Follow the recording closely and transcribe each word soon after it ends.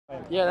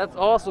Yeah, that's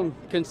awesome.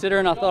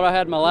 Considering I thought I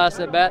had my last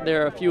at bat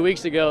there a few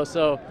weeks ago,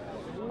 so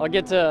I'll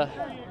get to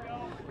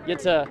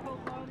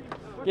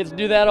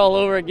do that all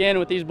over again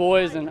with these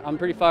boys, and I'm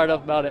pretty fired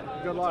up about it.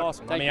 Good luck.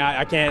 Awesome. Thank you.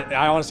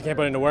 I honestly can't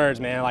put it into words,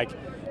 man. Like,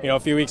 a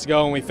few weeks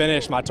ago when we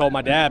finished, I told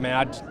my dad, man,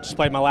 I just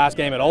played my last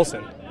game at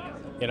Olsen,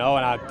 and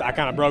I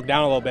kind of broke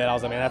down a little bit. I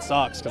was like, man, that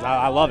sucks, because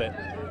I love it.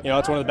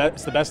 It's one of the best,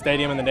 it's the best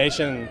stadium in the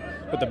nation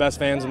with the best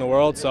fans in the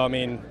world. So, I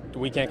mean,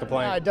 we can't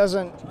complain. It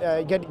doesn't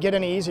get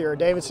any easier.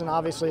 Davidson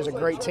obviously is a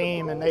great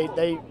team, and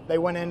they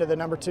went into the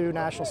 #2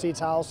 National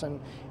Seeds House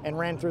and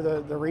ran through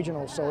the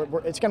regionals.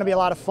 So it's going to be a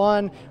lot of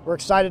fun. We're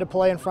excited to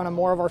play in front of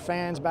more of our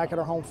fans back at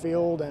our home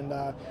field,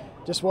 and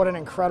just what an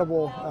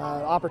incredible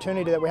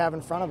opportunity that we have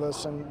in front of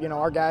us. And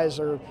our guys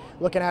are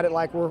looking at it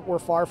like we're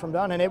far from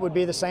done, and it would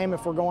be the same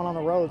if we're going on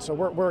the road. So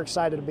we're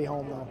excited to be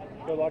home though.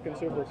 Good luck in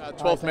Super.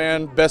 12th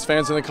man, best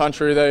fans in the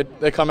country.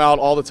 They come out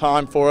all the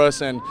time for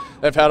us, and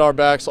they've had our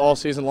backs all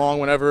season long.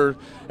 Whenever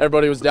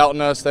everybody was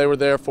doubting us, they were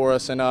there for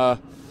us. And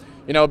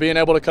being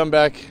able to come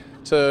back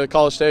to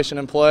College Station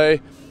and play,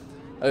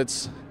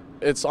 it's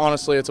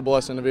honestly a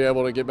blessing to be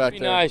able to get back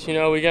there. Nice,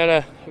 we got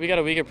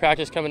a week of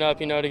practice coming up,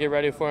 to get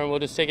ready for him. We'll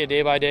just take it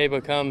day by day,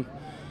 but come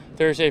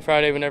Thursday,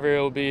 Friday, whenever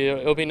it'll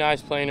be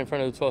nice playing in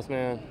front of the 12th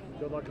man.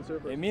 Good luck in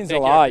Super. It means a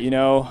lot,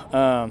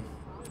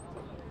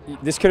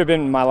 This could have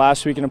been my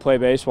last weekend to play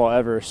baseball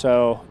ever,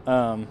 so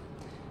I'm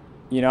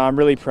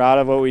really proud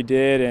of what we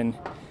did, and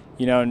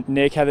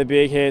Nick had the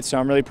big hit, so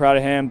I'm really proud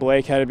of him.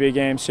 Blake had a big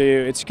game, so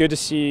it's good to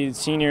see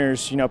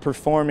seniors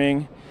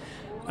performing,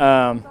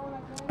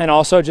 and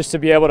also just to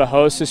be able to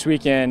host this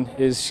weekend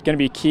is going to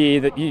be key.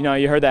 That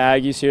you heard the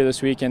Aggies here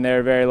this weekend;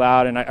 they're very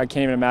loud, and I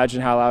can't even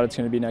imagine how loud it's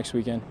going to be next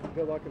weekend.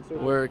 Good luck in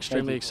Super. We're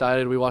extremely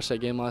excited. We watched that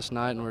game last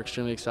night, and we're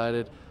extremely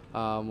excited.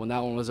 When that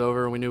one was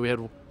over, we knew we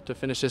had to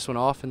finish this one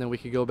off, and then we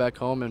could go back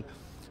home and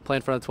play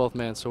in front of 12th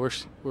man. So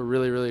we're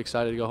really, really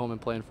excited to go home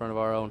and play in front of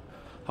our own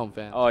home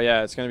fans. Oh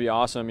yeah, it's going to be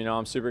awesome.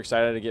 I'm super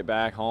excited to get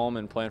back home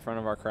and play in front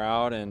of our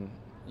crowd, and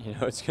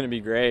it's going to be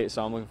great.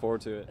 So I'm looking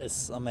forward to it.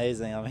 It's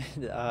amazing. I mean,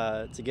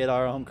 to get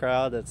our home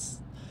crowd, that's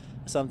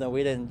something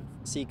we didn't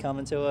see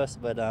coming to us,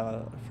 but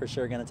for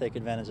sure going to take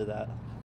advantage of that.